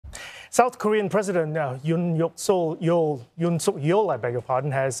South Korean President Yoon Suk-yeol,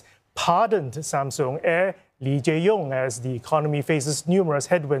 has pardoned Samsung heir Lee Jae-yong as the economy faces numerous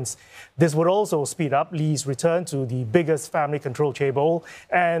headwinds. This would also speed up Lee's return to the biggest family-controlled chaebol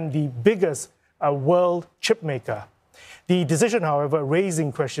and the biggest world chipmaker. The decision, however,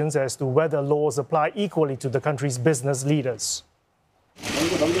 raising questions as to whether laws apply equally to the country's business leaders.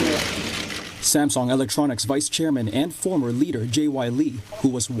 Samsung Electronics vice chairman and former leader J.Y. Lee, who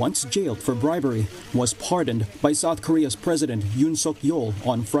was once jailed for bribery, was pardoned by South Korea's President Yoon Suk-yeol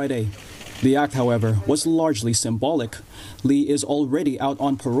on Friday. The act, however, was largely symbolic. Lee is already out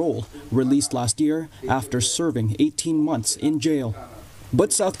on parole, released last year after serving 18 months in jail.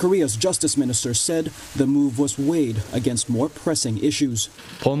 But South Korea's justice minister said the move was weighed against more pressing issues.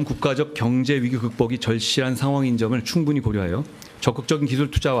 범국가적 경제 위기 극복이 절실한 상황인 점을 충분히 고려하여 적극적인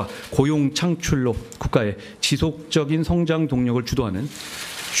기술 투자와 고용 창출로 국가의 지속적인 성장 동력을 주도하는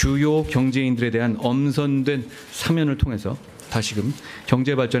주요 경제인들에 대한 엄선된 사면을 통해서 다시금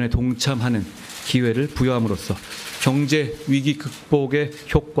경제 발전에 동참하는 기회를 부여함으로써 경제 위기 극복의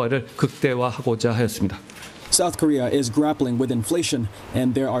효과를 극대화하고자 하였습니다. South Korea is grappling with inflation,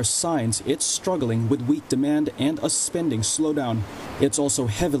 and there are signs it's struggling with weak demand and a spending slowdown. It's also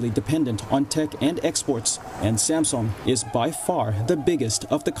heavily dependent on tech and exports, and Samsung is by far the biggest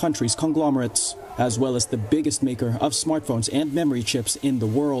of the country's conglomerates, as well as the biggest maker of smartphones and memory chips in the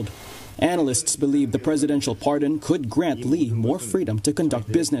world. Analysts believe the presidential pardon could grant Lee more freedom to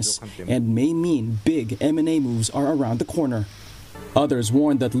conduct business and may mean big M&A moves are around the corner. Others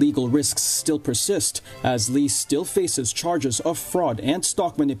warn that legal risks still persist as Lee still faces charges of fraud and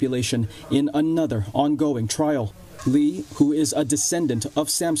stock manipulation in another ongoing trial. Lee, who is a descendant of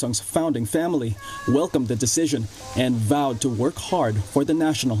Samsung's founding family, welcomed the decision and vowed to work hard for the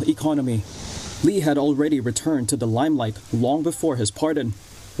national economy. Lee had already returned to the limelight long before his pardon.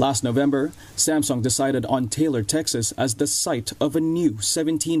 Last November, Samsung decided on Taylor, Texas as the site of a new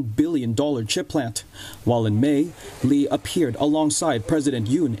 $17 billion chip plant. While in May, Lee appeared alongside President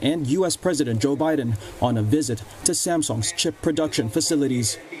Yoon and U.S. President Joe Biden on a visit to Samsung's chip production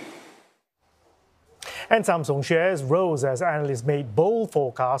facilities. And Samsung shares rose as analysts made bold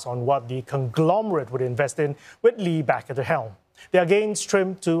forecasts on what the conglomerate would invest in with Lee back at the helm. Their gains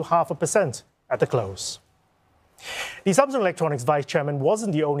trimmed to 0.5% at the close. The Samsung Electronics vice chairman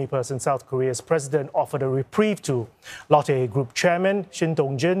wasn't the only person South Korea's president offered a reprieve to. Lotte Group chairman Shin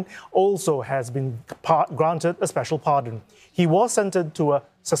Dong-jin also has been granted a special pardon. He was sentenced to a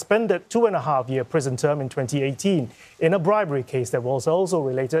suspended 2.5-year prison term in 2018 in a bribery case that was also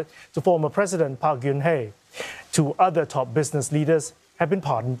related to former President Park Geun-hye. 2 other top business leaders have been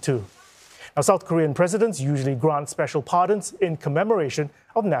pardoned too. Now, South Korean presidents usually grant special pardons in commemoration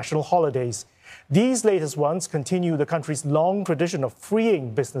of national holidays. These latest ones continue the country's long tradition of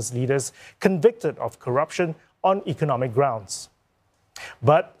freeing business leaders convicted of corruption on economic grounds.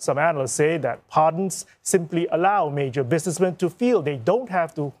 But some analysts say that pardons simply allow major businessmen to feel they don't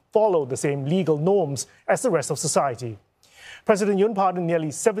have to follow the same legal norms as the rest of society. President Yoon pardoned nearly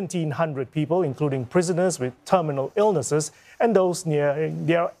 1,700 people, including prisoners with terminal illnesses and those near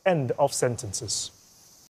their end of sentences.